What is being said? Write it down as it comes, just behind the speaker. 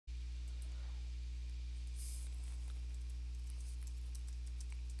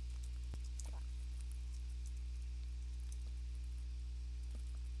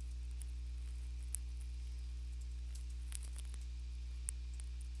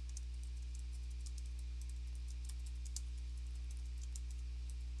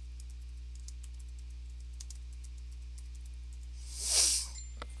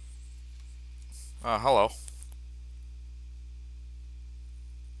Hello.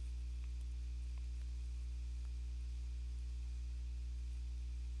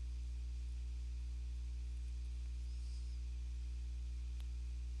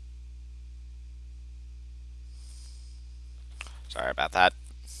 Sorry about that.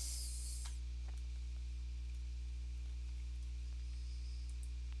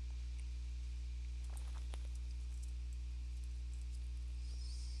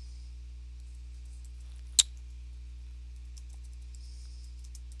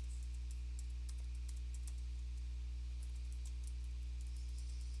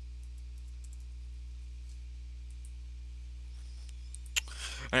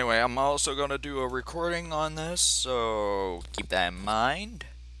 Anyway, I'm also going to do a recording on this, so keep that in mind.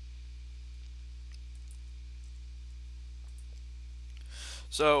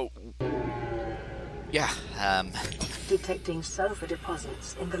 So, yeah, Detecting sulfur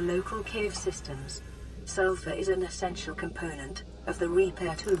deposits in the local cave systems. Sulfur is an essential component of the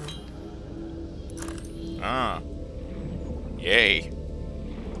repair tool. Yay.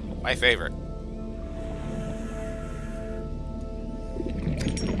 My favorite.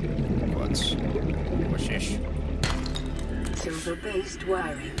 What's this? Silver-based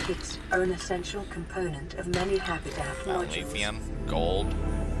wiring kits are an essential component of many habitat modules. Lithium, gold.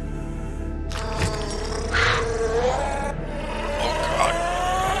 Oh god.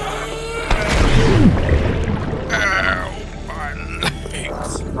 Ow, my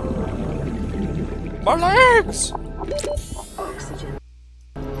legs. My legs! Oxygen.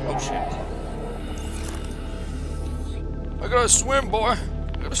 Oh shit. I gotta swim, boy. I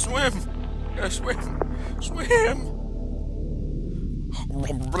gotta swim. I gotta swim. Swim!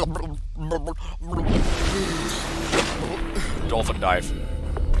 Dolphin dive.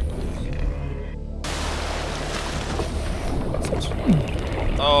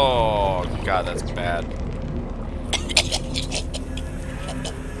 Oh god, that's bad.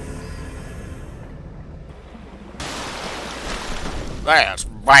 That's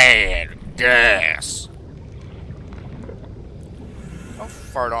bad gas. Don't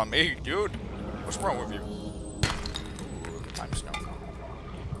fart on me, dude. What's wrong with you? Limestone.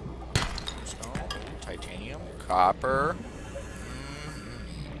 Limestone, titanium, copper.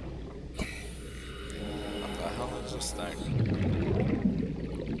 What the hell is this thing?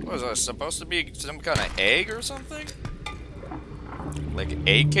 Was that supposed to be some kind of egg or something? Like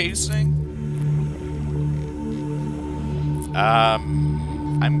egg casing?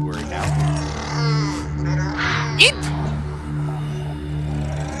 I'm worried now. Eep!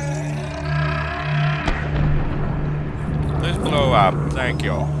 Please blow up. Thank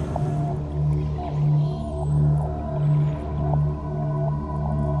you.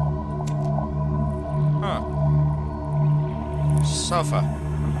 Huh. Sulfur.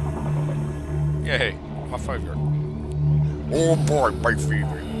 Yay. My favorite. Oh boy, my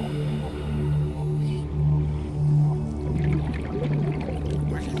favorite.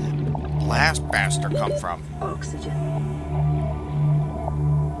 Where did that blast bastard come from? Oxygen.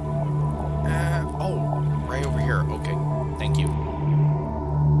 Oh, right over here. Okay. Thank you.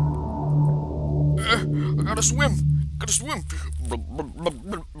 I gotta swim. Gotta swim.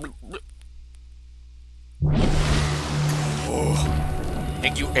 Oh.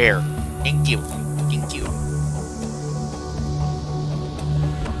 Thank you, air. Thank you. Thank you.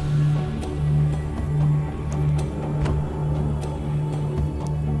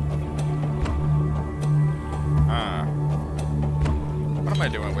 What am I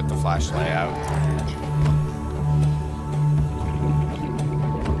doing with the flashlight out?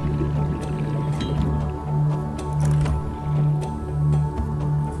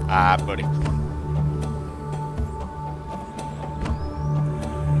 Buddy.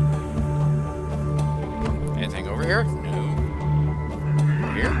 Anything over here? No.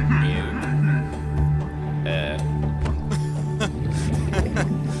 Over here? No.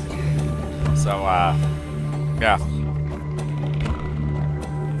 So, yeah.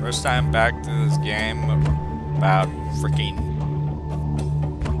 First time back to this game about freaking...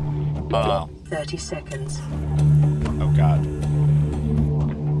 30 seconds. Oh god.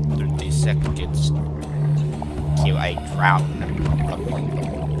 30 seconds. Till I drown.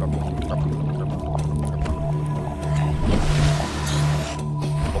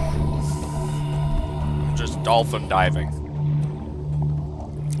 I'm just dolphin diving.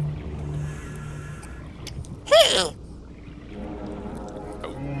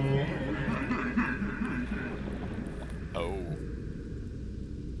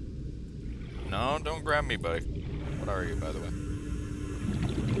 No, don't grab me, buddy. What are you, by the way?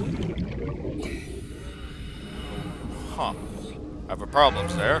 Huh. I have a problem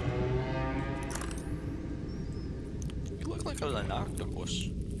there. look like an octopus.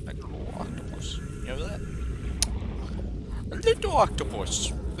 Like a little octopus. You know that? A little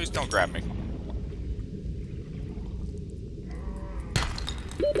octopus. Please don't grab me.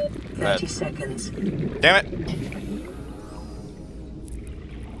 30 seconds. Damn it!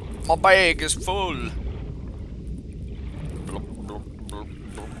 My bag is full.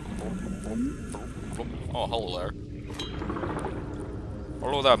 Oh, hello there.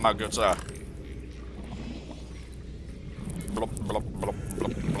 Hello there, my good sir.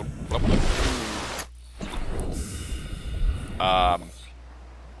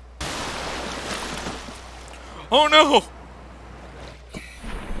 Oh no!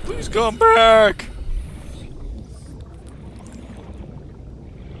 Please come back!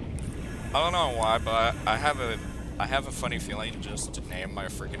 I don't know why, but I have a funny feeling just to name my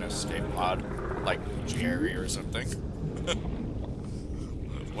freaking escape pod like Jerry or something.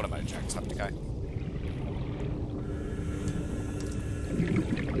 What am I, Jacksepticeye?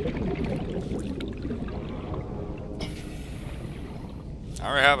 I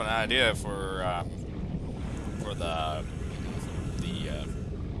already have an idea for the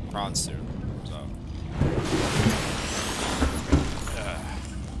prawn suit. So.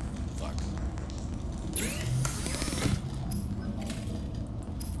 Fuck.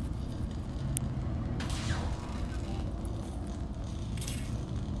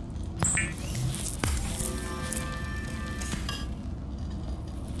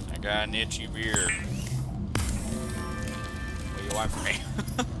 I got an itchy beer. What do you want from me?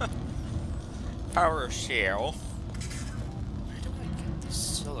 Power shell. Where do I get the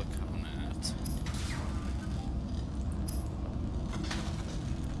silicone at?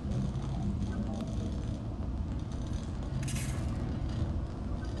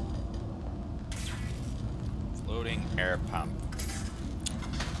 Floating air pump.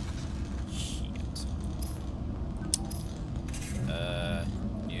 Shit.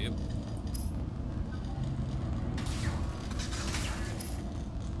 Yep.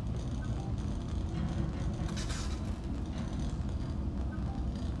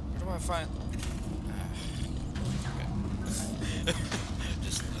 Where do I find? Okay.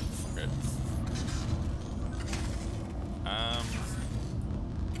 Just fuck it.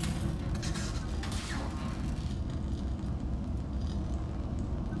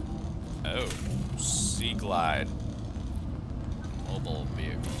 Oh, Sea Glide. Mobile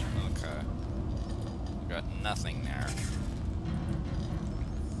vehicle. Okay. Got nothing there.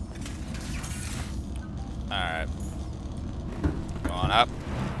 Alright. Going up.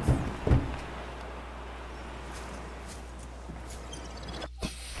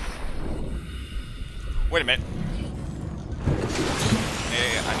 Wait a minute.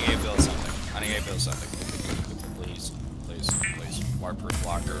 Hey, I need to build something. I need to build something. Please, please, please. Waterproof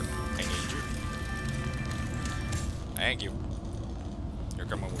locker. I need you. Thank you. You're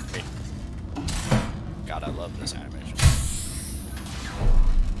coming with me. God, I love this animation.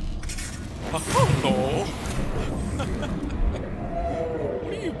 Oh, hello.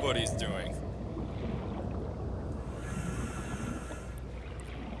 What are you buddies doing?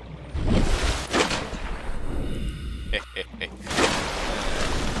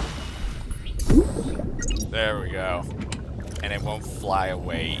 There we go. And it won't fly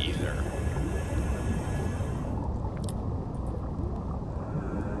away either.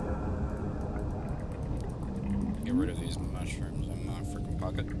 Get rid of these mushrooms in my freaking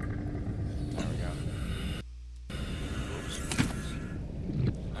pocket. There we go. Oops.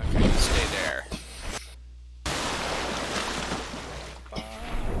 Okay, stay there.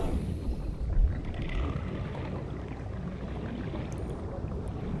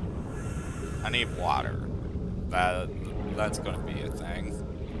 I need water. That's gonna be a thing.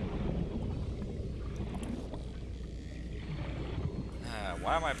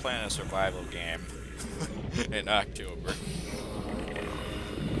 Why am I playing a survival game in October?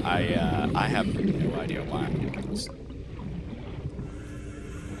 I have no idea why I'm doing this.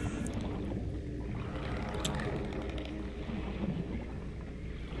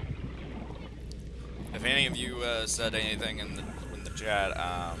 If any of you said anything in the chat,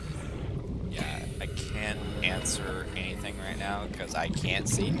 yeah, I can't answer anything right now because I can't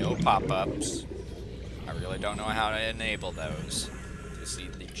see no pop-ups. I really don't know how to enable those to see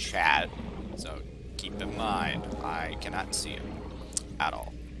the chat, so keep in mind I cannot see it at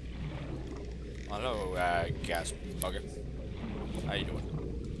all. Hello, gas bugger. How you doing?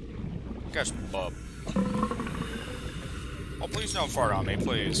 Gas bub. Oh, please don't fart on me,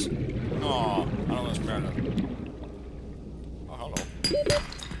 please. Oh, I don't want to spare nothing. Oh, hello.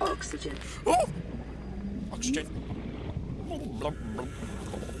 Oxygen. Oh! Oxygen.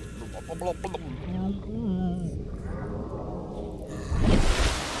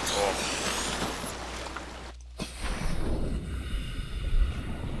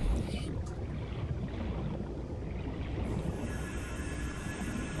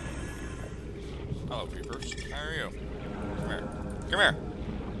 Come here.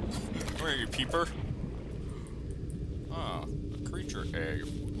 Come here, you peeper. Oh, a creature egg.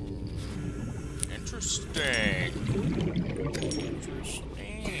 Interesting.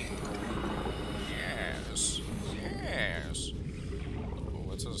 Interesting. Yes. Yes. Oh,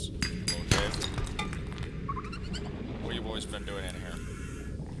 what's this? Little cave. What have you boys been doing in here?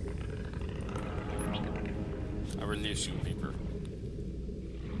 I release you, peeper.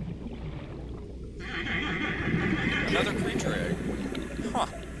 Another creature egg. Huh.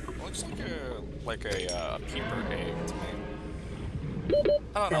 Looks like a peeper egg to me.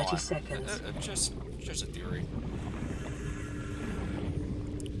 I don't know 30 why. seconds. Just a theory.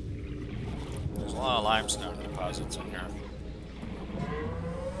 There's a lot of limestone deposits in here.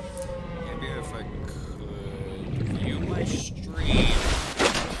 Maybe if I could view my stream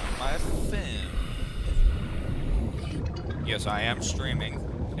on my phone. Yes, I am streaming.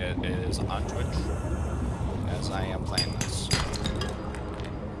 It is on Twitch as I am playing this.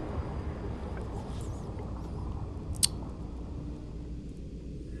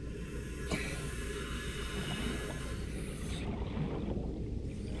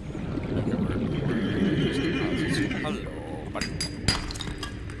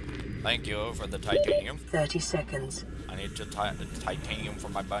 Thank you for the titanium. 30 seconds. I need to titanium for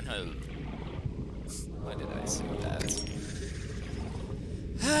my bunhole. Why did I say that?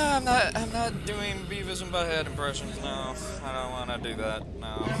 I'm not doing Beavis and Butthead impressions, no. I don't want to do that,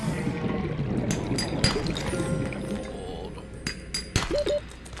 no. Gold.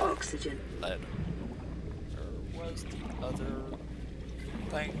 Oxygen. Lead. Where was the other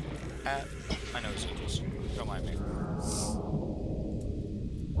thing at? I know Sigils. Don't mind me.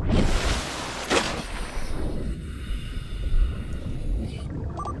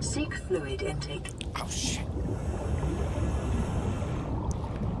 Seek fluid intake. Oh shit.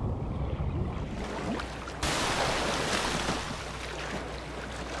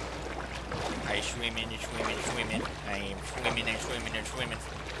 I swimming. I am swimming.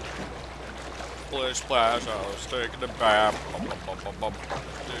 Splish splash, I was taking a bath.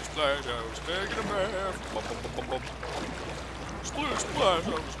 Splish splash, I was taking a bath. Splish splash, I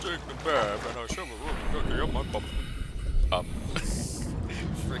was taking a bath, and I shoved a rubber ducky up my bum.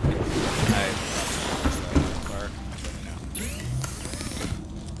 Freaking.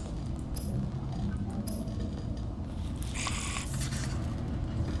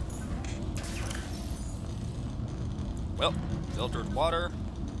 Well, filtered water.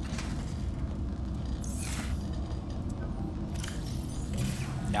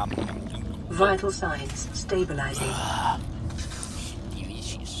 Vital signs stabilizing.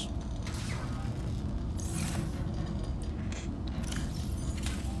 Delicious.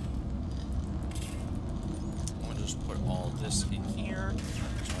 I'm gonna just put all this in here,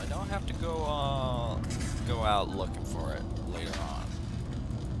 so I don't have to go out looking for it later on.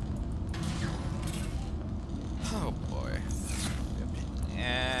 Oh boy.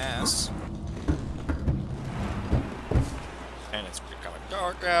 Yes. And it's becoming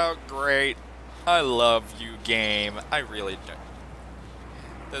dark out. Great. I love you, game. I really do.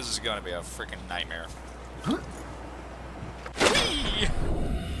 This is gonna be a freaking nightmare. Whee!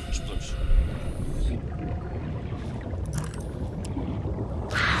 Sploosh.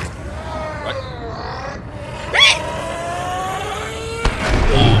 What?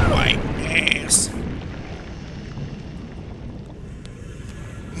 Oh my ass.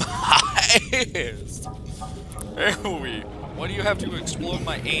 Ass. Ew. Why do you have to explode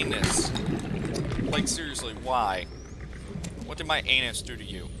my anus? Like, seriously, why? What did my anus do to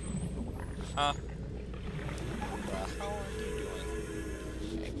you? Huh? How are you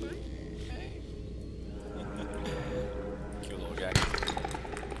doing? Hey. Cute little guy.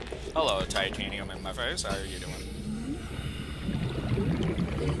 Hello, titanium in my face. How are you doing?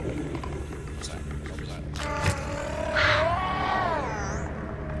 What's that? What was that?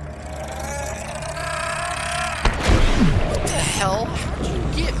 What the hell? How did you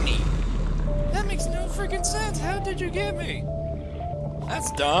get me? That makes no freaking sense. How did you get me?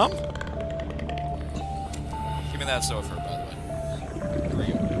 That's dumb. Give me that sulfur, by the way. For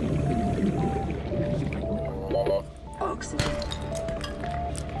you. Oxygen.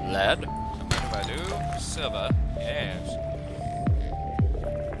 Lead. What if I do? Silver. Yes.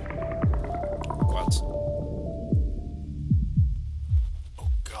 What? Oh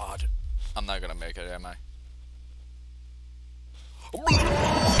God. I'm not gonna make it, am I?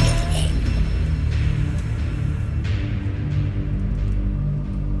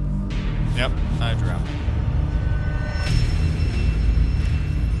 Yep, I drowned.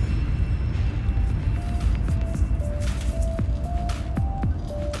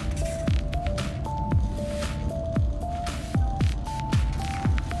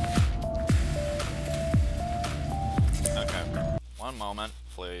 One moment,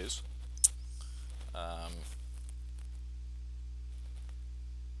 please.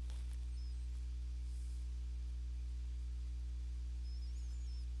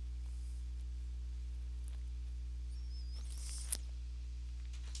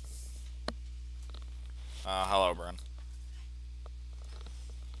 Hello, Bryn.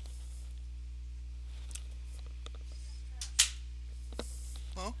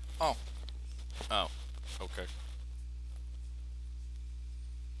 Huh? Oh. Oh. Okay.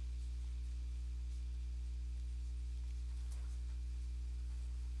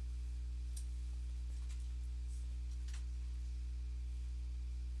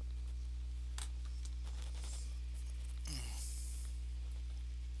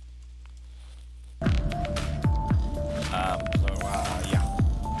 Yeah.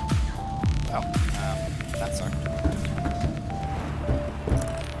 Oh, that sucked.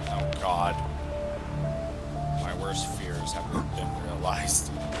 Oh, God. My worst fears have been realized.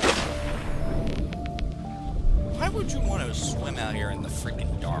 Why would you want to swim out here in the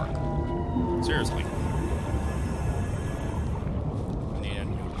freaking dark? Seriously. I need a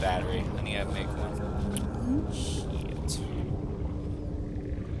new battery. I need to make one. Shit.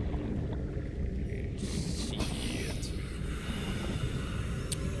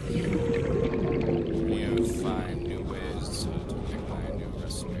 You find new ways to make my new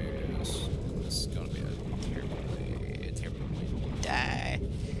recipes. This is gonna be a terrible way. Die.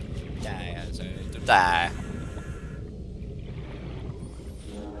 Die, I say to die.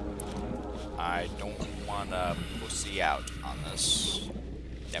 I don't wanna pussy out on this.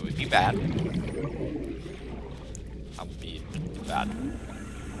 That would be bad. I'll be bad.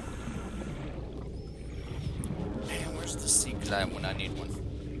 Man, where's the secret item when I need one?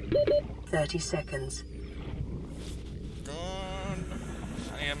 30 seconds. Done.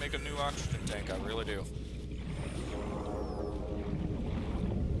 I need to make a new oxygen tank, I really do.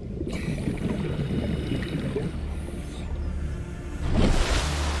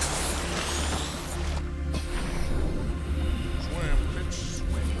 Swim, bitch,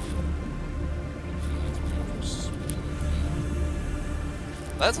 swim.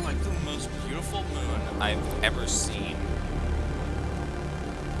 That's like the most beautiful moon I've ever seen.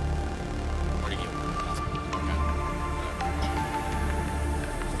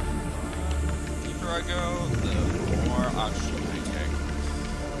 I go, the more oxygen I take.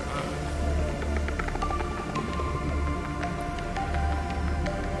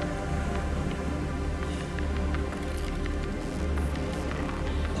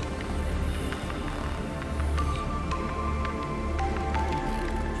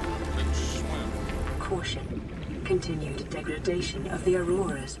 Caution. Continued degradation of the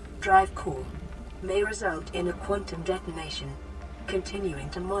Aurora's drive core may result in a quantum detonation. Continuing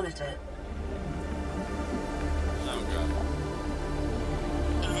to monitor.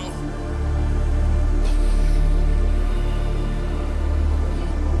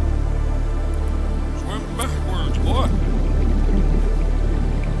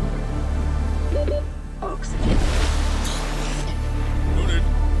 Oxygen. Noted.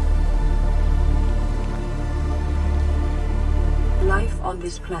 Life on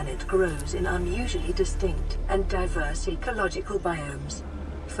this planet grows in unusually distinct and diverse ecological biomes.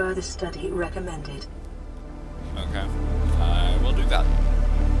 Further study recommended. Okay. I will do that.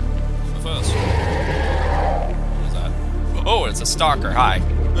 But first. What is that? Oh, it's a stalker. Hi.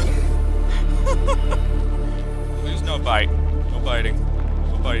 Please no bite. No biting.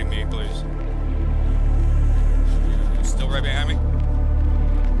 No biting me, please. Still right behind me?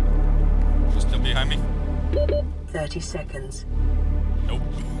 You still behind me? 30 seconds. Nope.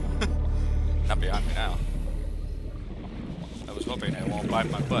 Not behind me now. I was hoping it won't bite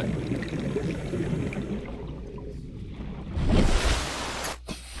my butt.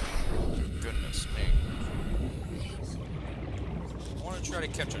 Goodness me. I want to try to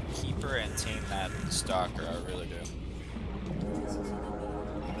catch a keeper and tame that stalker, I really do.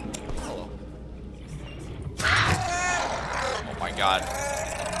 Hello. Oh my god.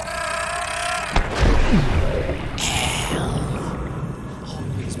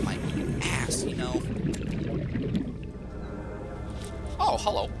 Always might be an ass, you know. Oh,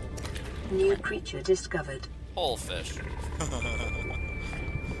 hello. New creature discovered. Whole fish.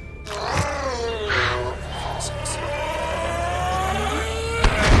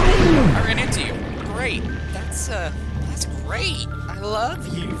 I ran into you. Great. That's great. I love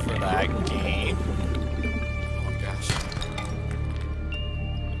you for that game. Oh gosh.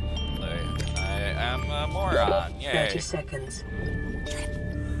 I am a moron. Yay. 30 seconds.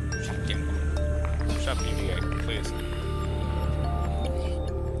 Shut up, PDA, please.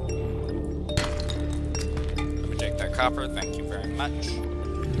 Let me take that copper. Thank you very much.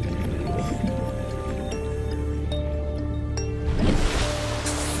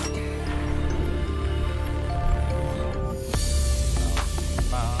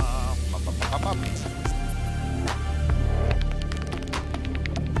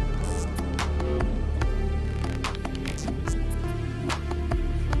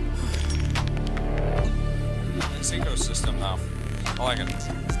 This ecosystem, though. I like it.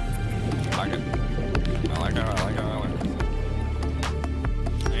 I like it. I like it. I like it. I like it.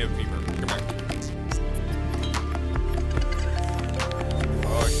 I have a beaver. Come here.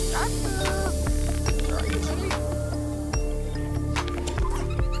 Oh, stop! Where are you, buddy?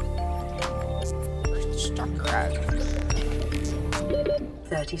 Where's the stalker at?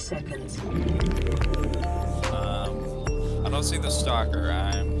 30 seconds. I don't see the stalker.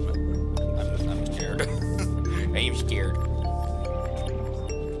 I'm scared. I'm scared.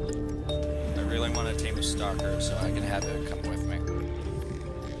 I really want to tame a stalker so I can have it come with me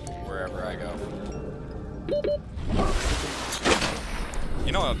wherever I go.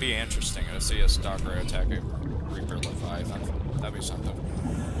 You know, it'd be interesting to see a stalker attack a Reaper Leviathan. That'd be something.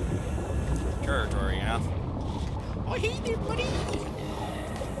 Territory, you know? Oh, hey there, buddy!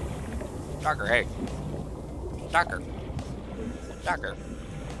 Stalker, hey. Stalker. Stalker.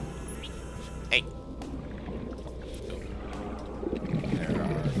 Hey. There are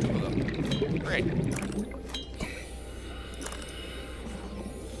two of them. Great.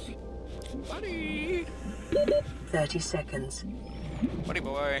 Buddy! 30 seconds. Buddy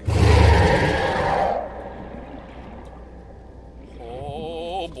boy.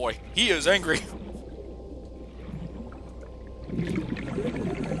 Oh boy, he is angry.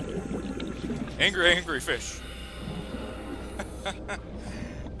 Angry fish.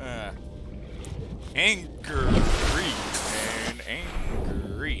 Angry, man,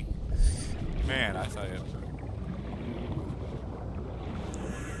 angry. Man, I thought it.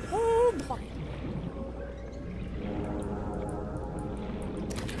 Oh boy.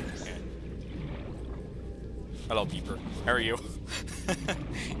 Hello, Peeper. How are you?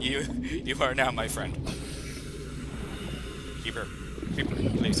 You are now my friend. Peeper, Peeper,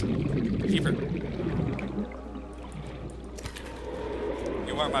 please, Peeper.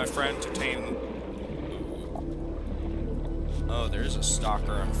 You are my friend to tame. Oh, there's a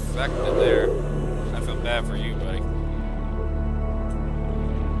stalker infected there. I feel bad for you, buddy.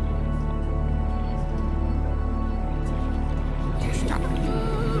 Stop.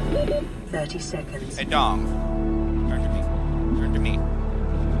 30 seconds. Hey, Dong. Turn to me. Turn to me. I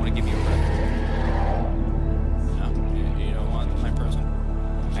want to give you a present. No, you don't want my present.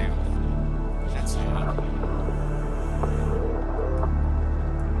 Damn. That's not.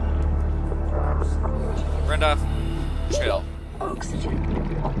 Brenda, chill. Oxygen.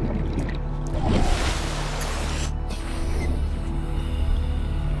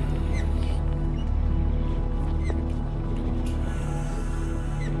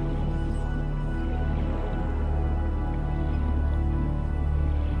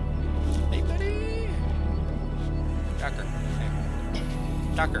 Hey, buddy. Tucker. Hey.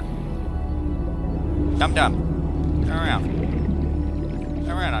 Tucker. Dum-dum. Turn around.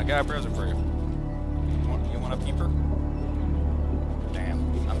 Turn around. I got a present for you. You want a peeper? Damn.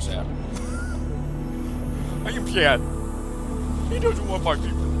 I'm sad. I am sad. He doesn't want my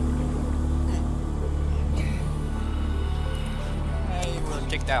peeper. Hey, we'll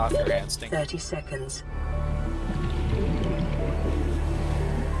take that off your hands, Stink. 30 seconds.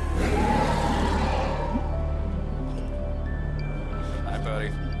 Hi, buddy.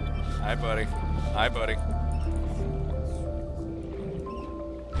 Hi, buddy. Hi, buddy.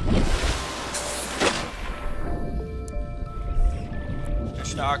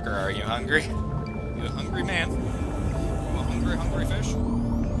 Stalker, are you hungry? You a hungry man? You a hungry fish?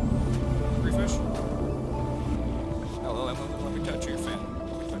 Hungry fish? Oh, let me touch your fin.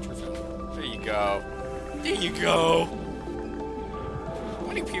 Let me touch your fin. There you go. There you go. How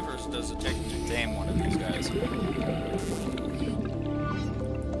many peepers does it take to tame one of these guys?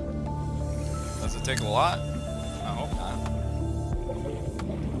 Does it take a lot? I hope not.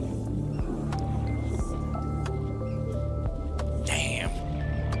 Damn.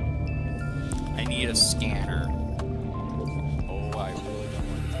 I need a scanner. Oh, I really don't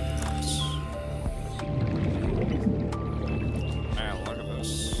like this. Man, look at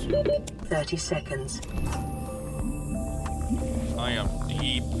this. 30 seconds. I am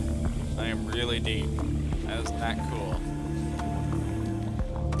deep. I am really deep. That is not cool.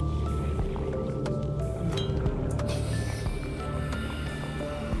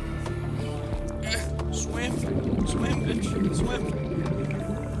 Swim! Swim, bitch! Swim!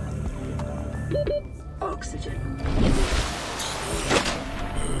 Oh. oxygen.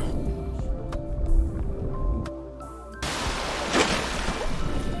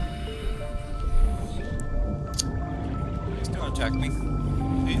 Please don't attack me.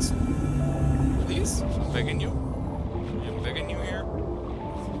 Please. Please? I'm begging you. I'm begging you here.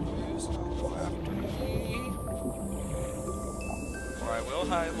 Please don't go after me. Or I will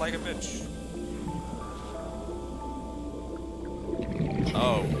hide like a bitch.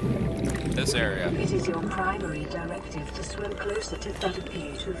 Oh. This area. It is your primary directive to swim closer to that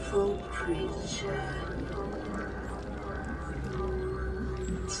beautiful creature.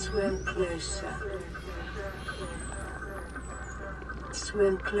 Swim closer.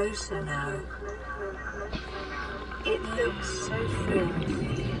 Swim closer now. It looks so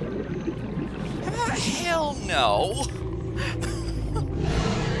friendly. Hell no!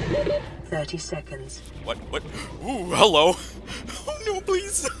 30 seconds. What? Ooh, hello! Oh no,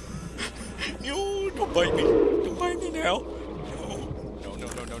 please! No, don't bite me! Don't bite me now! No, no, no,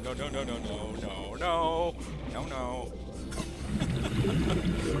 no, no, no, no, no, no, no, no, no, no.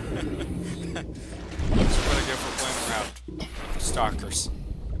 That's what I get for playing around. Stalkers.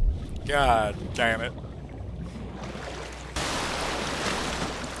 God damn it.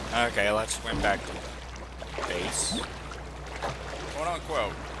 Okay, let's swim back to base. Quote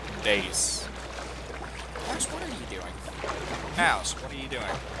unquote, base. Mouse, what are you doing? Mouse, what are you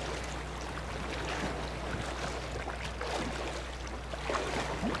doing?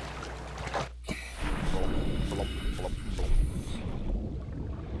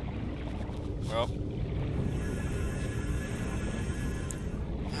 Well,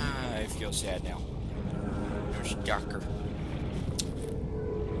 I feel sad now. No stalker.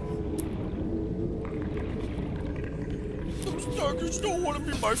 Those stalkers don't want to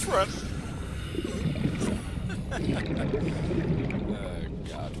be my friend. Oh,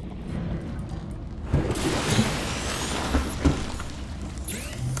 God.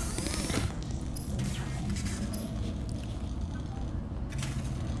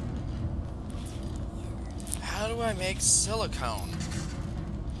 How do I make silicone?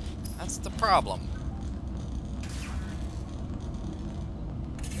 That's the problem.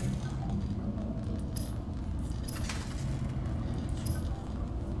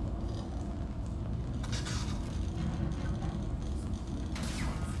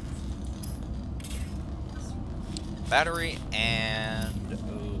 Battery and...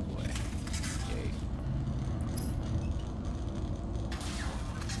 oh boy. Yay.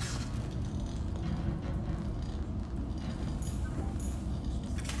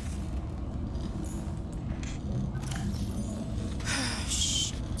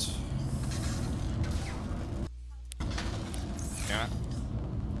 Shit. Damn it.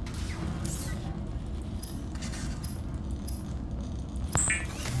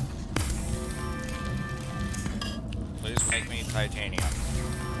 Please make me titanium.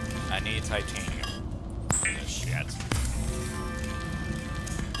 I need titanium. This shit.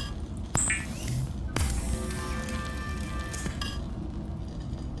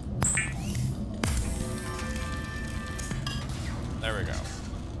 There we go.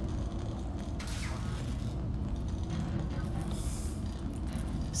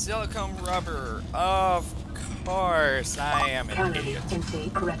 Silicone rubber. Of course, I am an Calorie idiot.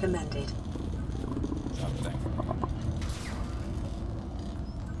 intake recommended. Something.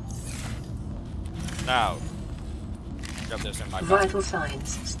 Now, shove this in my mouth. Vital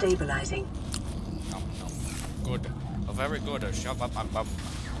signs stabilizing. Nom, nom. Good. Oh, very good. Shove up my bum.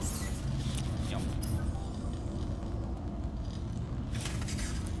 Yum.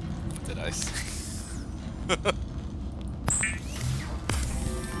 Did I say?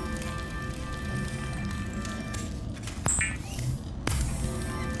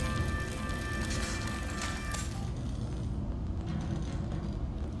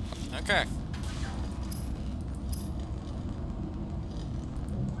 Okay.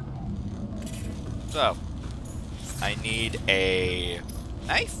 So, I need a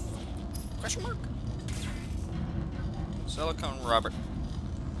knife? Question mark? Silicone rubber.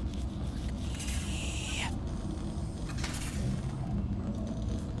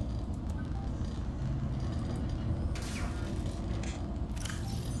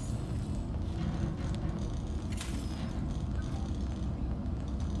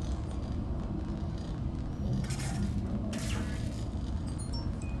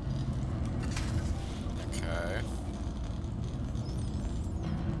 Okay.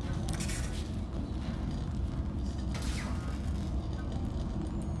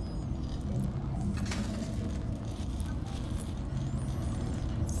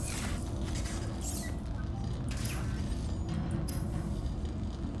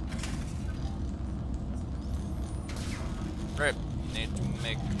 Great. Need to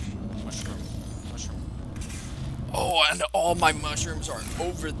make mushroom. Oh, and all my mushrooms are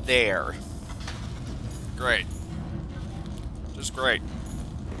over there. Great. Just great.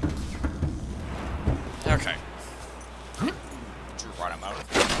 Okay. Drew brought him out.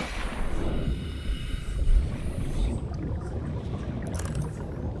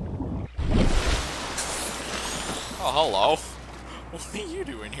 Oh, hello. What are you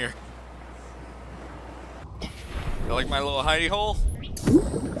doing here? You like my little hidey hole?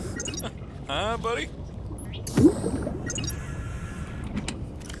 Huh, buddy?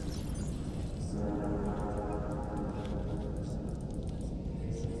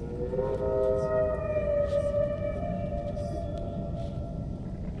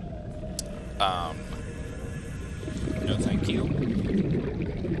 No thank you.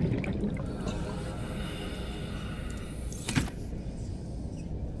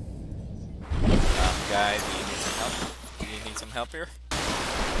 Guy, do you need some help? Do you need some help here?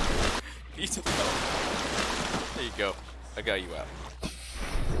 Need some help. There you go. I got you out.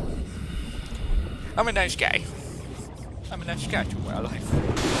 I'm a nice guy. I'm a nice guy to wildlife.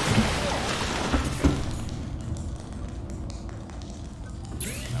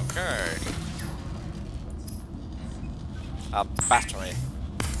 Okay. A battery.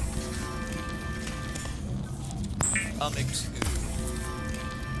 I'll make two.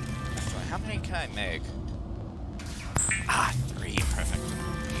 Actually, how many can I make? Ah, 3. Perfect.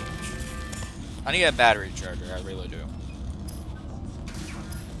 I need a battery charger. I really do.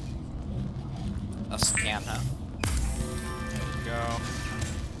 A scanner. There we go.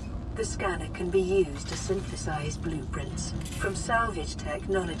 The scanner can be used to synthesize blueprints from salvage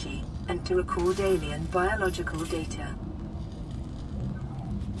technology and to record alien biological data.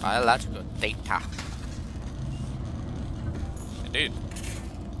 Biological data. Indeed.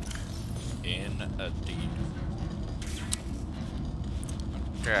 Indeed.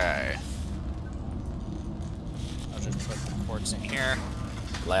 Okay. I'll just put the quartz in here.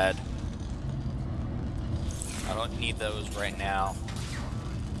 Lead. I don't need those right now.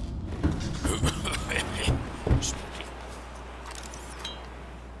 Spooky.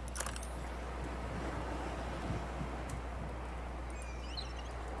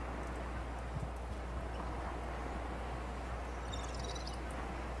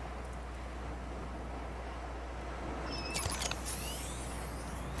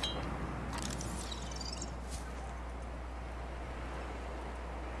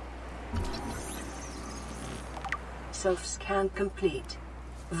 Self-scan complete.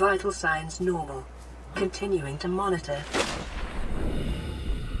 Vital signs normal. Continuing to monitor.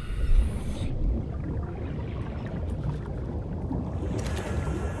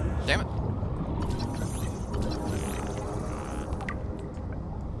 Damn it.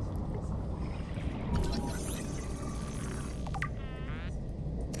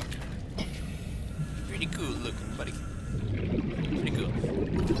 Pretty cool looking, buddy. Pretty cool.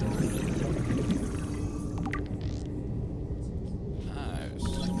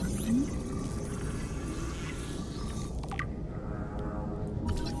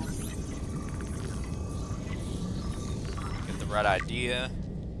 Right idea.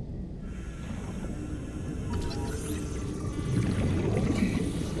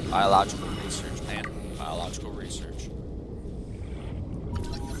 Biological research, man. Biological research.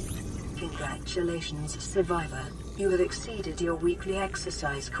 Congratulations, survivor. You have exceeded your weekly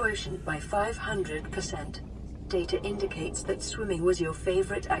exercise quotient by 500%. Data indicates that swimming was your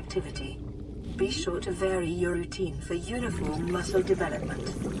favorite activity. Be sure to vary your routine for uniform muscle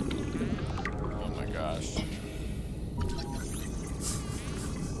development. Oh my gosh.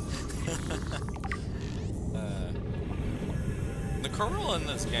 The coral in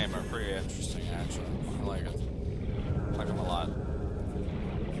this game are pretty interesting, actually. I like it. I like them a lot.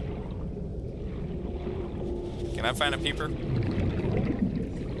 Can I find a peeper?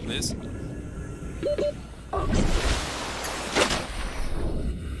 Please?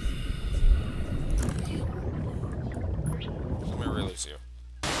 Let me release you.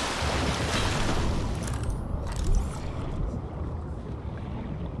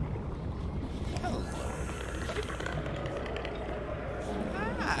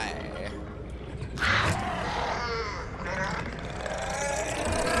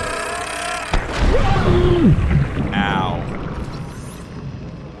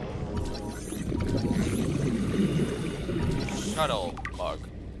 Shuttle bug.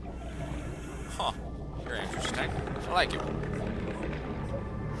 Huh. You're interesting. I like you.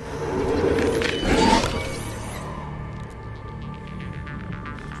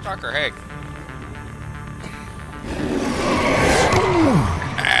 Stalker, hey.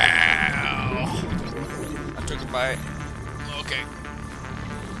 Ow. I took a bite.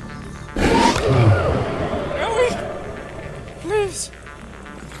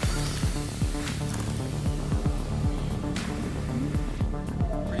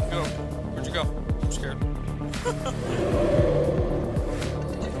 I'm scared.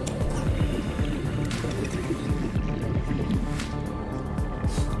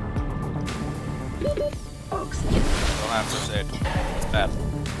 Oxygen. Don't have first aid. It's bad.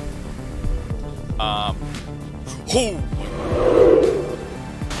 Oh!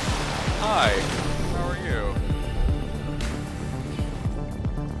 Hi. How are you?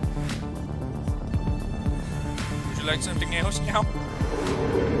 Would you like something else now?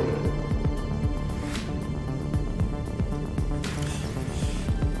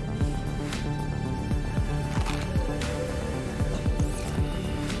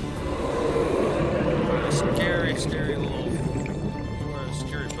 Scary little... You are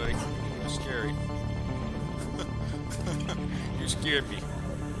scary, buddy. You're scary. You scared me.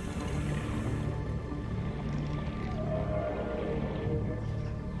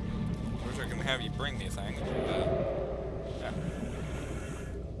 I wish I can have you bring me a thing. Yeah.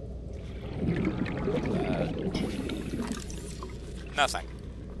 Nothing.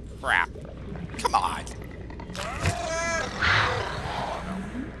 Crap. Come on.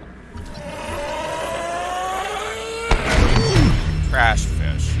 Crash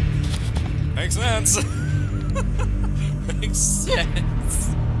fish. Makes sense. Makes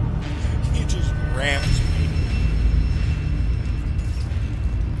sense. He just rammed me.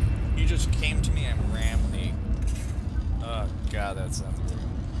 He just came to me and rammed me. Oh god, that sounds weird.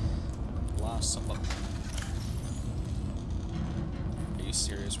 Lost somebody. Are you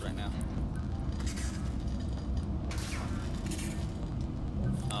serious right now?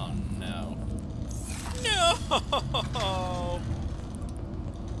 Oh no. No!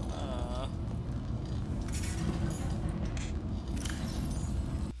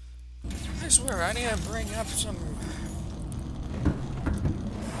 I swear, I need to bring up some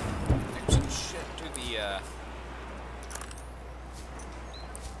shit to the,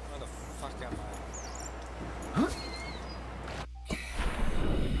 where the fuck am I? Huh?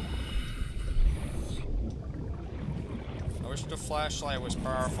 I wish the flashlight was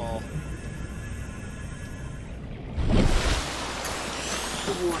powerful.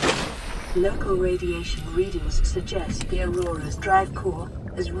 Warning. Local radiation readings suggest the Aurora's drive core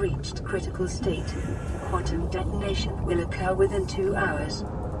has reached critical state. Quantum detonation will occur within 2 hours.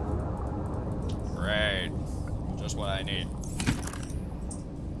 Great. Just what I need.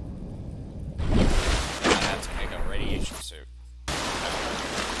 I have to make a radiation suit.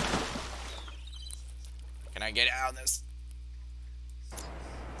 Can I get out of this?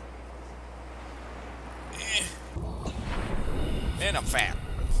 Man, I'm fat.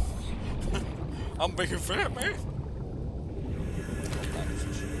 I'm big and fat, man.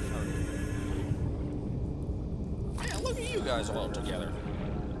 Man, look at you guys all together.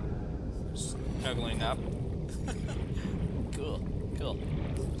 Snuggling up. Cool, cool.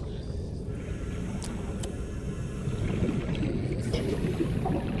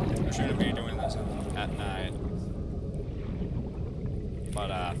 I shouldn't be doing this at night.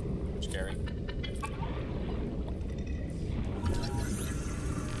 But, scary.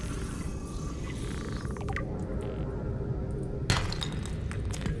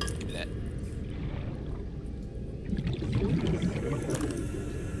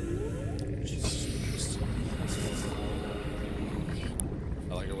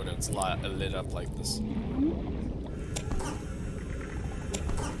 Lit up like this. You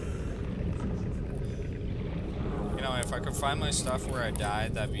know, if I could find my stuff where I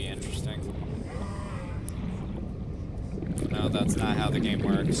died, that'd be interesting. No, that's not how the game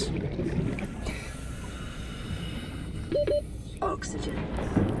works. Oxygen.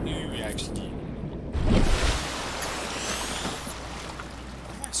 Oxygen.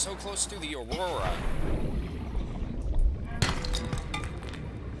 Why am I so close to the Aurora?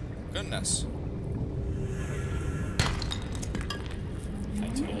 Goodness.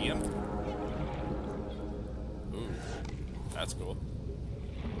 Titanium. Ooh, that's cool.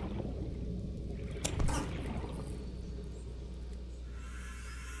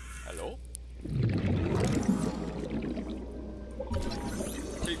 Hello?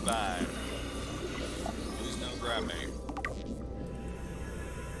 Creepvine. Please don't grab me.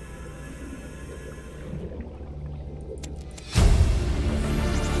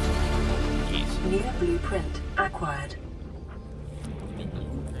 New blueprint acquired.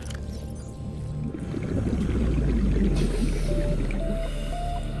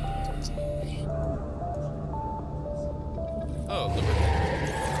 Oh, look at that.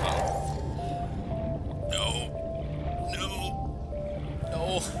 Oh. No. No. No.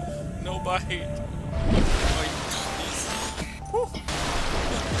 No bite.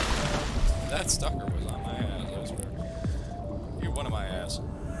 That sucker was on my ass, I swear. You're one of my ass.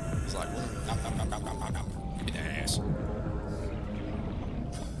 It's like, Give me that ass.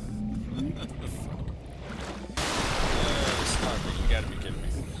 Stop, you gotta be kidding me.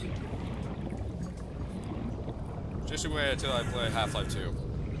 Just wait until I play Half-Life 2.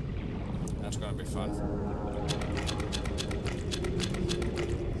 That's gonna be fun.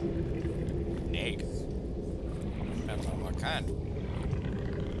 Egg. Depends on what kind.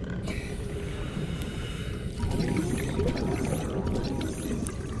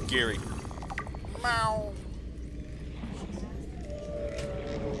 Gary. Meow.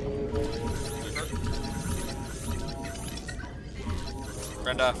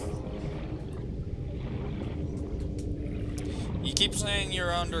 Brenda. You keep saying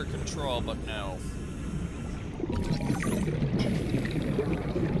you're under control, but no.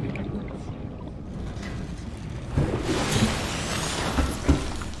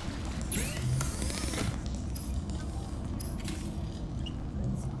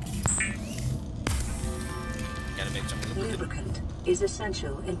 Lubricant is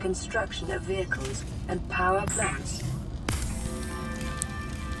essential in construction of vehicles and power plants.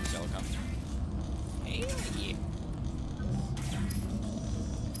 Helicopter. Hey, yeah.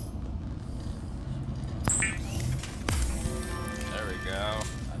 There we go.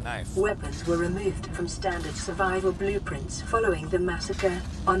 A knife. Weapons were removed from standard survival blueprints following the massacre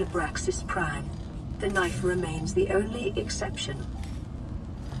on Abraxas Prime. The knife remains the only exception.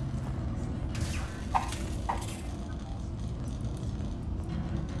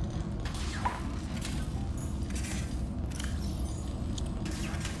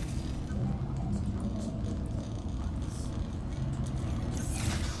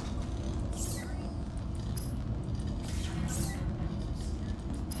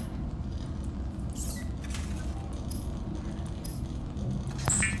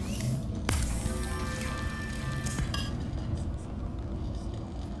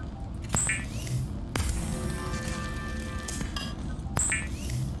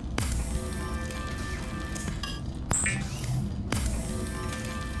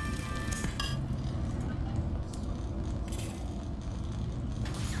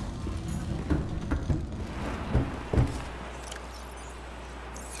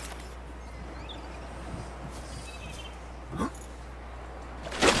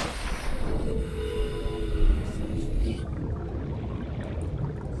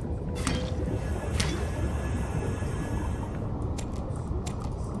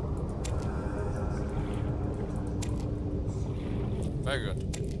 Very good.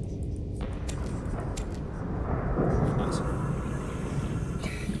 Nice.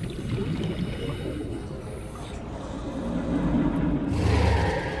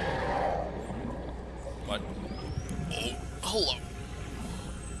 What? Oh, hello.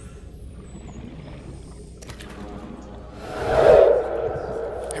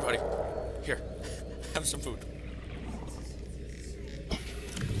 Hey, buddy. Here. Have some food.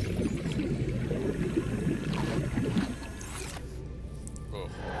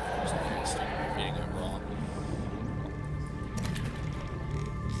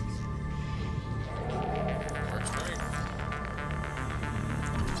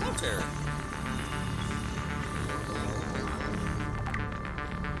 Hey,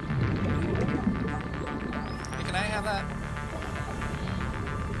 can I have that?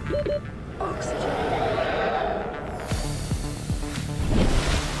 Oxygen.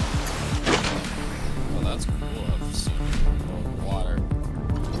 Well, that's cool. I've seen more water.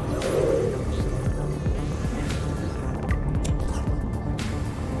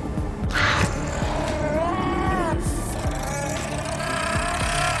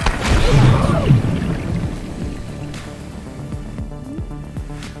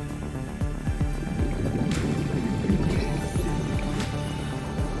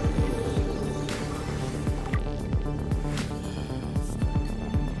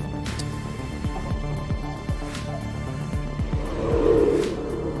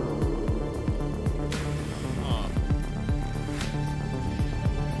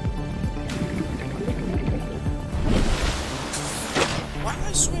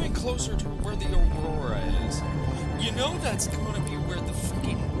 Closer to where the Aurora is. You know that's going to be where the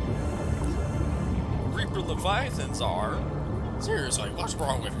freaking Reaper Leviathans are. Seriously, what's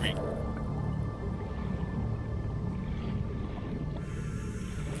wrong with me?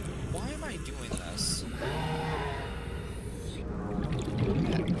 Why am I doing this?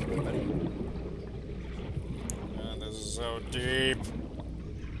 Man, this is so deep.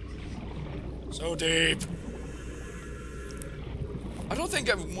 So deep. I don't think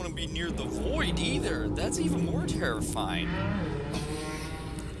I want to be near the void either. That's even more terrifying.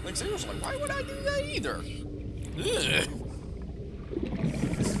 Like, seriously, why would I do that either? Ugh.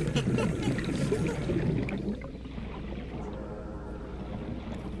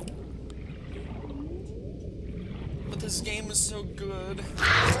 But this game is so good.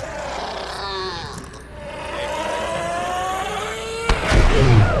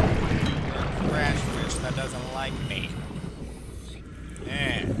 Crash fish that doesn't like me.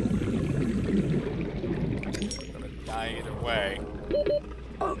 Gonna die either way.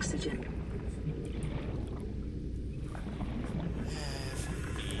 Oxygen.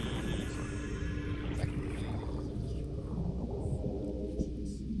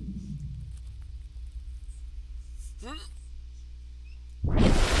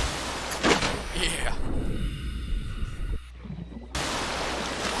 Yeah.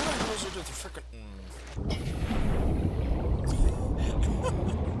 Why am I closer to the frickin'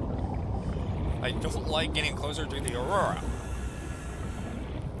 I don't like getting closer to the Aurora.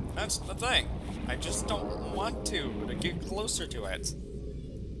 That's the thing. I just don't want to get closer to it.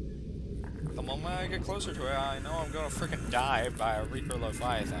 The moment I get closer to it, I know I'm gonna frickin' die by a Reaper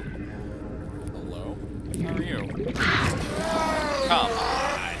Leviathan. Hello? How are you? Come on.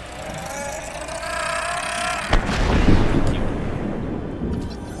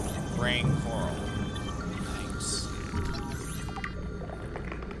 Brain coral. Thanks.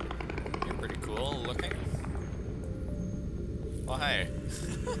 You're pretty cool looking. Oh, hey.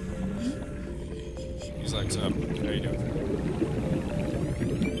 He's like, "Sup? How you doing?"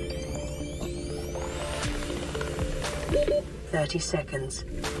 30 seconds.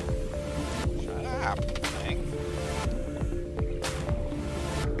 Shut up, thing.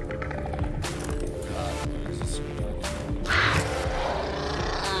 God, where is this going?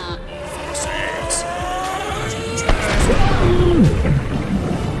 Sakes.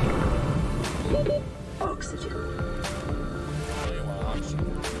 Oxygen. Oh, you want oxygen?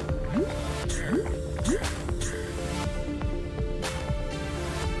 Here.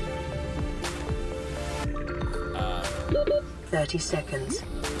 30 seconds.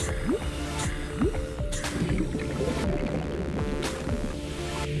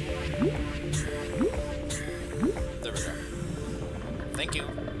 There we go. Thank you.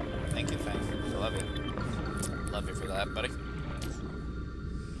 Thank you, thank you. I love you. Love you for that, buddy.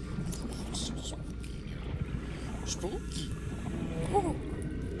 So spooky in here. Spooky. Ooh.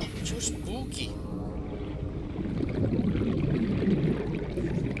 So spooky.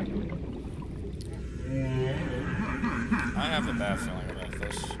 I have a bad feeling about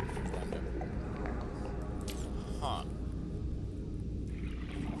this. Huh.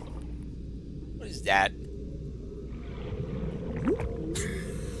 What is that?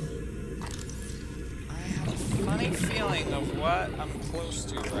 I have a funny feeling of what I'm close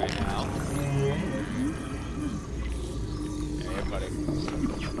to right now. Hey, buddy.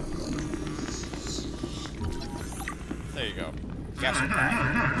 There you go. Gas pack.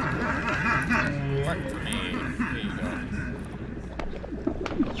 Work for me. There you go.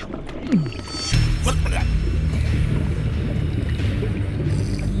 What was that?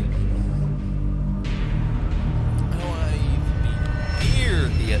 I don't want to even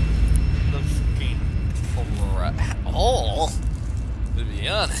be near the fucking Aurora at all, to be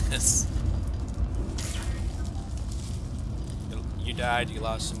honest. You died, you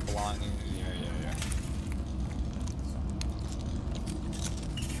lost some belongings. Yeah.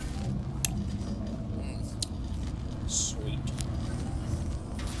 Sweet.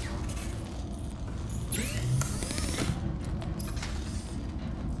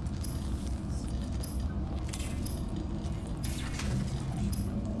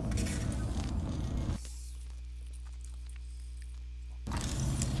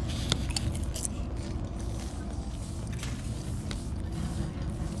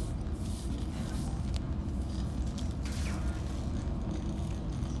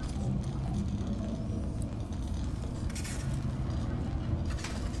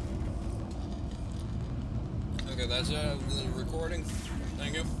 Okay, that's the recording.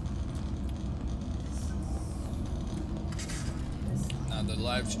 Thank you. Now the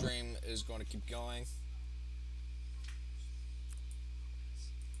live stream is going to keep going.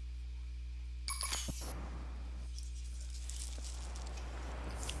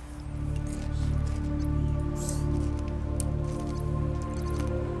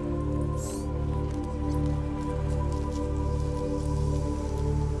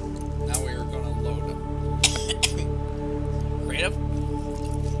 Now we are going to load up. Creative?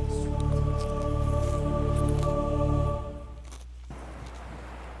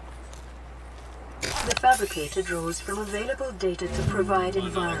 The fabricator draws from available data to provide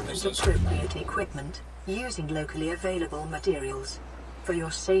environment-appropriate equipment using locally available materials. For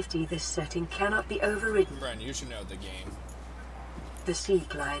your safety, this setting cannot be overridden. Brian, you should know the game. The Sea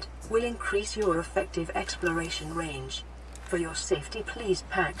Glide will increase your effective exploration range. For your safety, please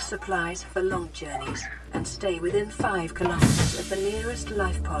pack supplies for long journeys and stay within 5 kilometers of the nearest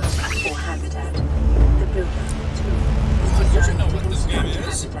life pod or habitat. The Builder, too, is designed to construct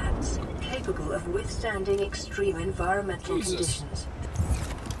habitats capable of withstanding extreme environmental conditions.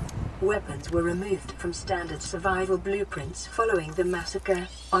 Weapons were removed from standard survival blueprints following the massacre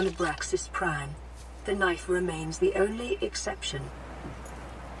on Abraxas Prime. The knife remains the only exception.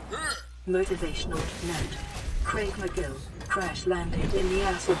 Motivational note. Craig McGill crash-landed in the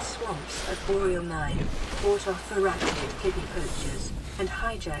acid swamps of Boreal 9, fought off the rapid hippie poachers, and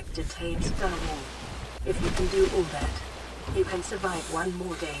hijacked detained Star Wars. If you can do all that, you can survive one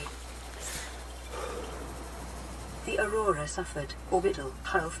more day. The Aurora suffered orbital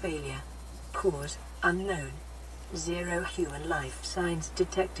hull failure. Cause unknown. 0 human life signs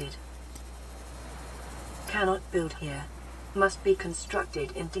detected. Cannot build here. Must be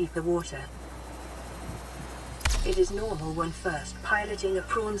constructed in deeper water. It is normal when first piloting a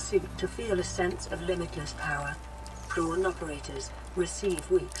prawn suit to feel a sense of limitless power. Prawn operators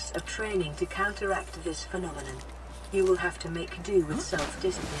receive weeks of training to counteract this phenomenon. You will have to make do with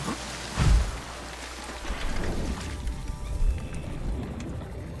self-discipline.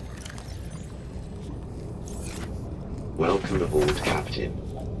 Welcome aboard, Captain.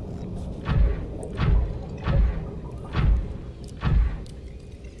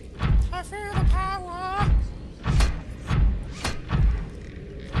 I feel the power.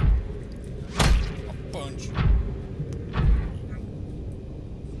 A bunch.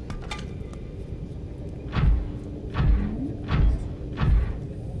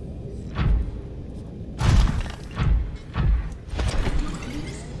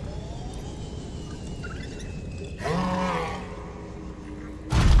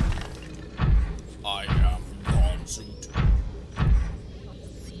 I am prawn suit.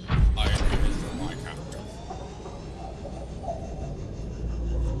 I am here for my captain.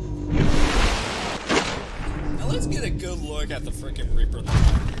 Now let's get a good look at the frickin' Reaper.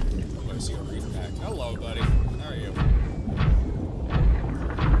 Oh, I see a Reef back. Hello, buddy. How are you?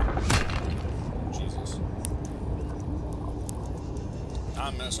 Jesus.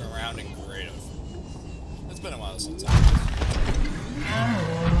 I'm messing around in creative. It's been a while since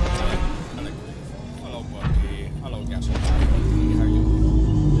Hello, buddy. Hello, Gasoline. How are you?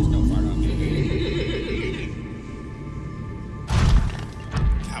 There's no fart on me.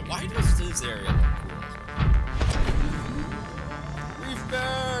 God, why does this area look cool? Reef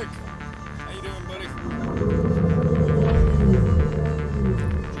back! How you doing, buddy?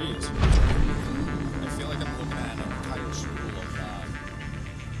 Jeez. I feel like I'm looking at an entire school of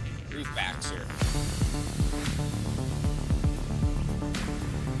reef backs here.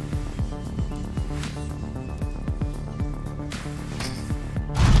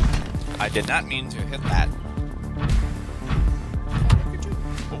 I did not mean to hit that.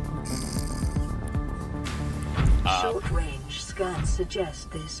 Short-range scans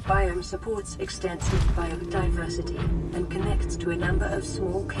suggest this biome supports extensive biodiversity and connects to a number of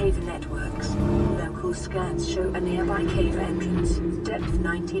small cave networks. Local scans show a nearby cave entrance, depth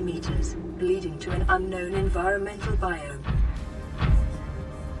 90 meters, leading to an unknown environmental biome.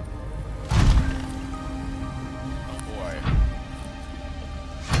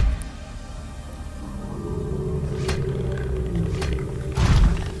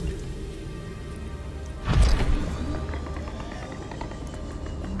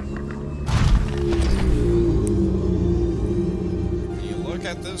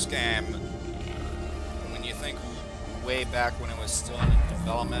 This game, when you think way back when it was still in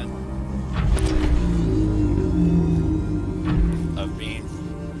development, of being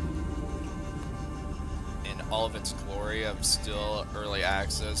in all of its glory of still early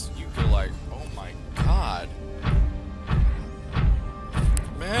access, you go like, oh my god,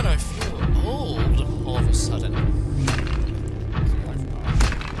 man, I feel old all of a sudden.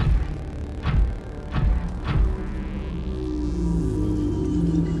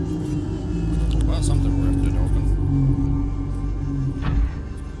 Something ripped it open.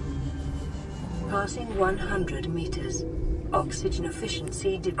 Passing 100 meters. Oxygen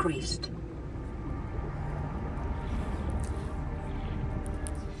efficiency decreased.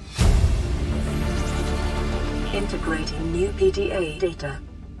 Integrating new PDA data.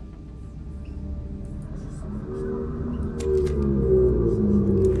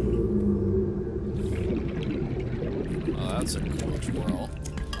 Oh, that's a cool twirl.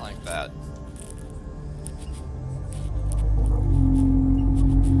 I like that.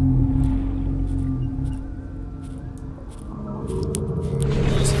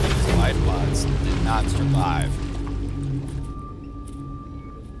 Those life pods did not survive.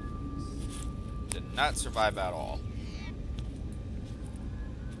 not survive at all.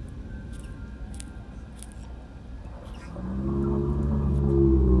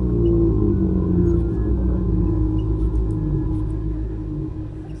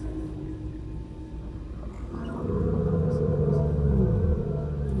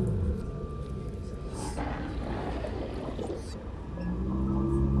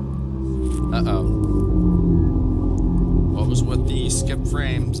 Uh-oh. What was with the skip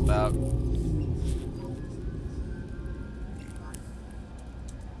frames about?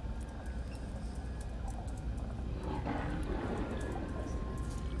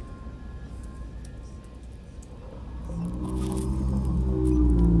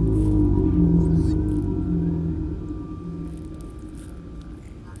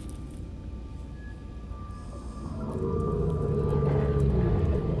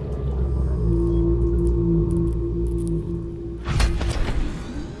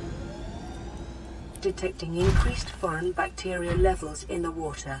 Detecting increased foreign bacteria levels in the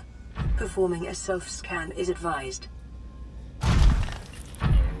water. Performing a self-scan is advised.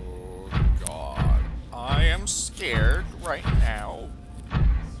 Oh God, I am scared right now.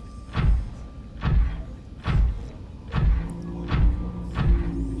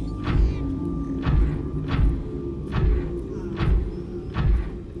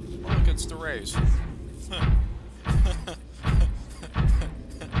 Oh, look, it's the rays.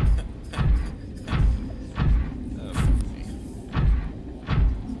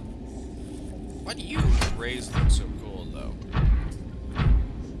 Why do you rays look so cool, though?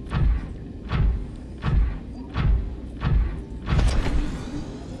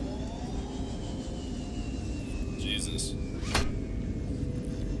 Jesus.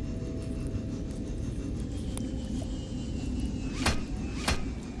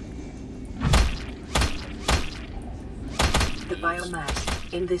 The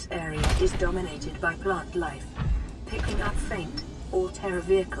biomass in this area is dominated by plant life, picking up faint or terror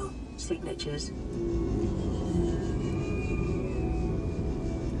vehicle signatures.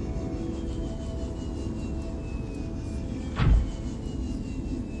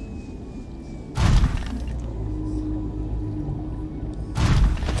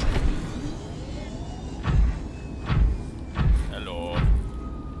 Hello.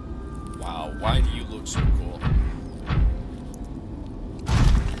 Wow, why do you look so cool?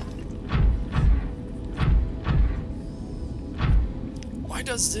 Why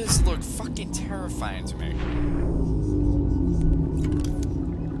does this look fucking terrifying to me?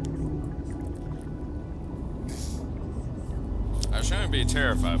 I shouldn't be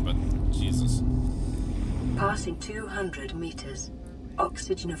terrified, but Jesus. Passing 200 meters.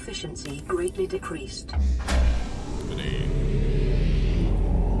 Oxygen efficiency greatly decreased.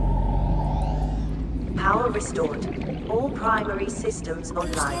 Power restored. All primary systems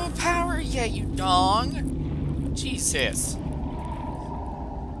There's online. no power yet, you dong! Jesus.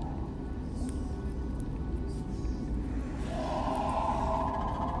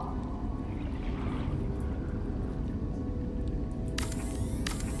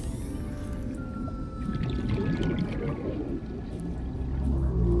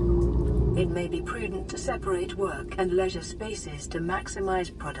 It may be prudent to separate work and leisure spaces to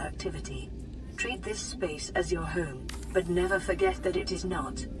maximize productivity. Treat this space as your home, but never forget that it is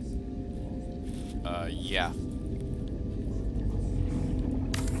not. Yeah.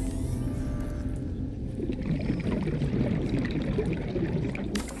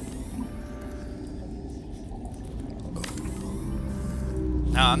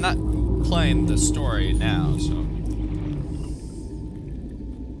 Now, I'm not playing the story now, so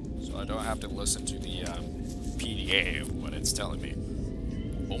I don't have to listen to the PDA of what it's telling me.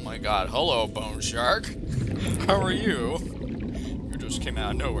 Oh my God! Hello, Bone Shark. How are you? You just came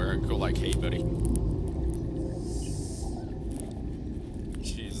out of nowhere and go like, "Hey, buddy."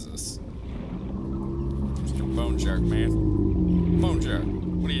 Jesus. Bone Shark, man. Bone Shark,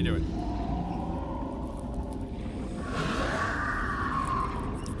 what are you doing?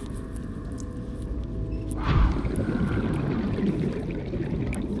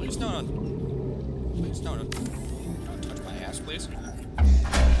 Please no. Please don't touch my ass, please.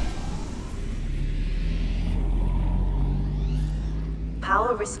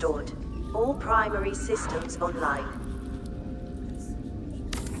 Power restored. All primary systems online.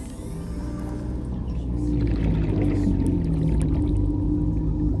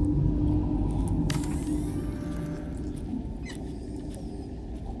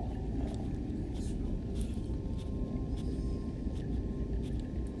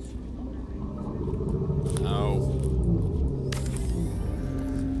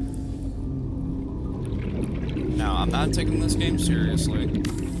 Now, I'm not taking this game seriously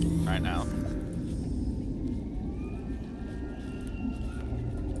right now.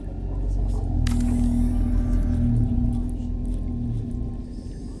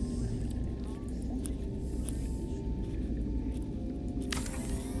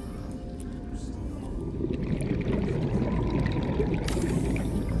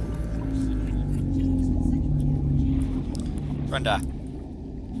 Brenda.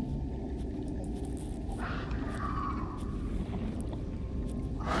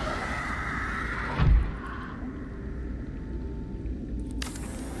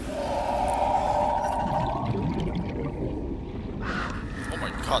 Oh my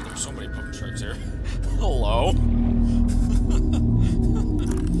god, there's so many potion strikes here. Hello?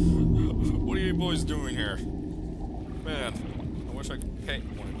 What are you boys doing here? Man, I wish I could pay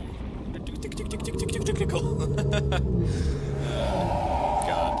one of you.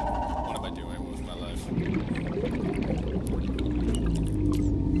 God, what am I doing with my life?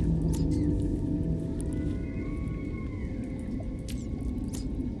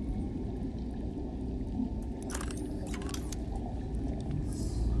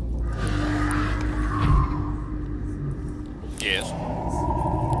 Yes.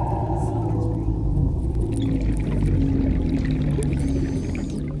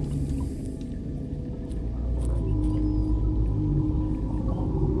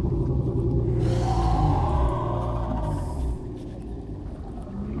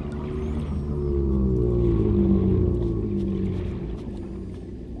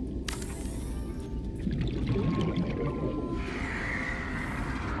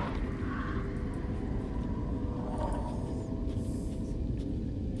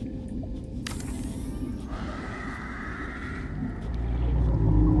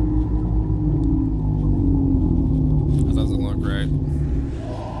 That doesn't look right.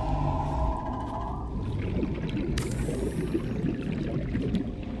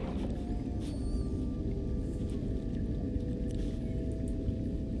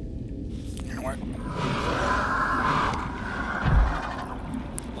 What?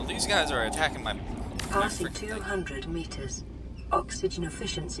 Well, these guys are attacking my Passing freaking thing. 200 meters. Oxygen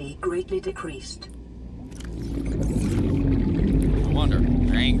efficiency greatly decreased. No wonder.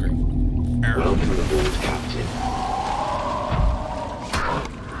 They're angry. Welcome aboard, Captain.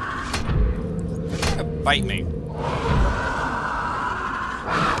 Bite me.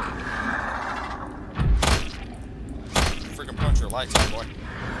 Freaking punch your lights out, boy.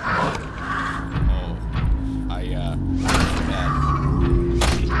 Oh. Bad.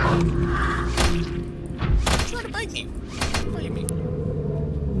 Try to bite me. Bite me.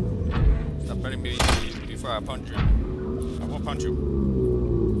 Stop biting me before I punch you. I will punch you.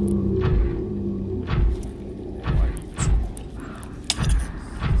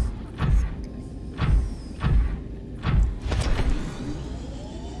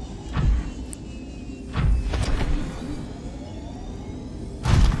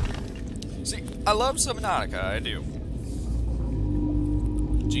 See, I love Subnautica, I do.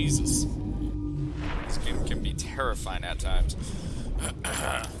 Jesus. This game can be terrifying at times.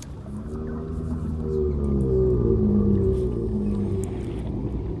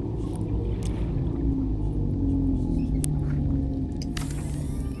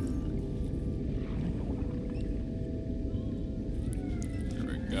 Here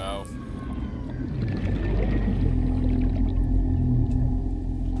we go.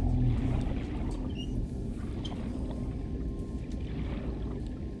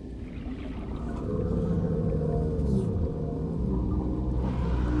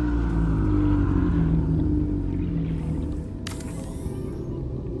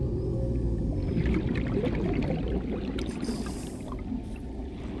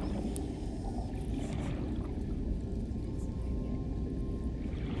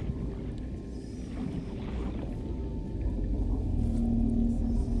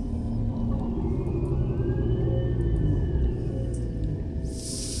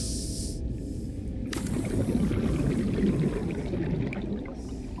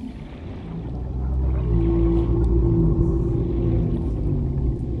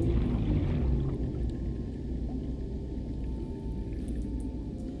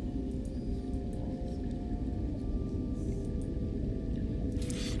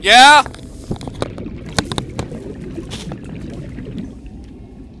 Yeah?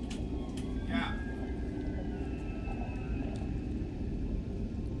 Yeah.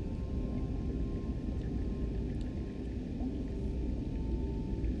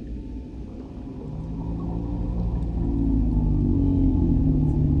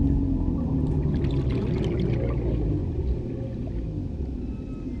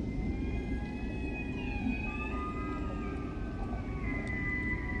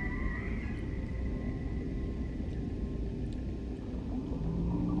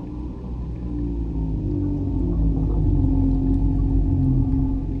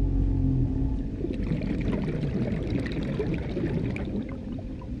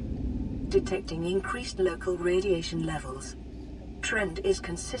 Detecting increased local radiation levels. trend is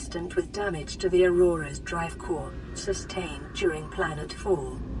consistent with damage to the Aurora's drive core, sustained during planet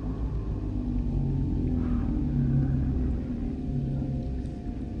fall.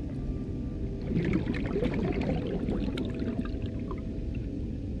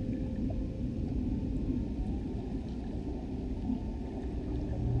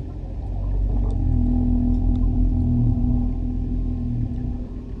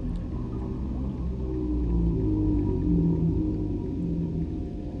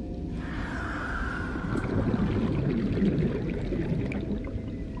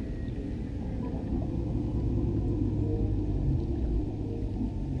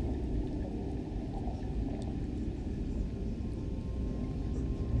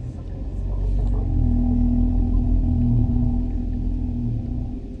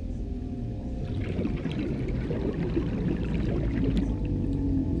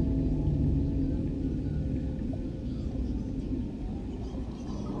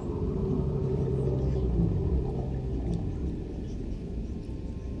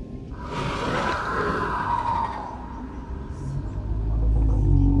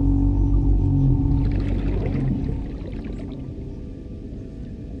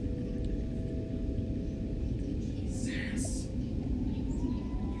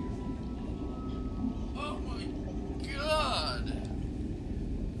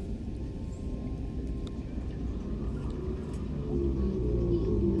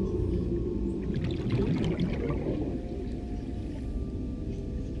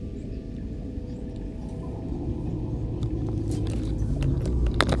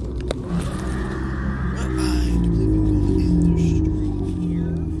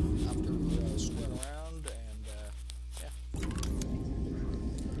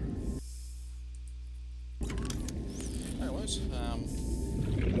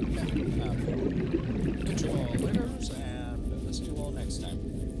 Control letters